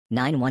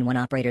911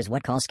 operators,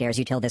 what call scares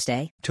you till this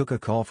day? Took a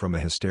call from a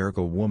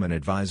hysterical woman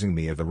advising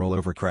me of the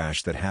rollover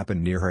crash that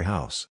happened near her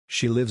house.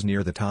 She lives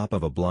near the top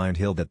of a blind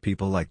hill that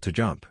people like to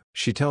jump.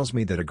 She tells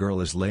me that a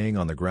girl is laying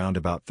on the ground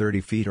about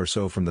 30 feet or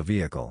so from the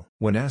vehicle.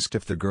 When asked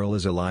if the girl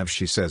is alive,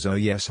 she says, "Oh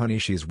yes honey,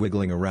 she's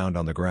wiggling around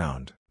on the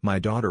ground. My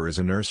daughter is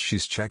a nurse,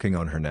 she's checking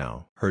on her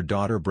now." Her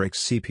daughter breaks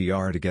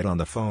CPR to get on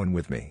the phone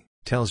with me.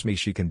 Tells me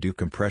she can do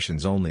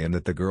compressions only and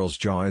that the girl's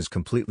jaw is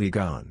completely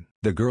gone.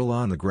 The girl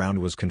on the ground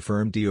was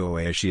confirmed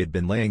DOA as she had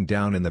been laying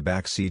down in the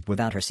back seat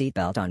Without her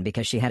seatbelt on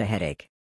because she had a headache.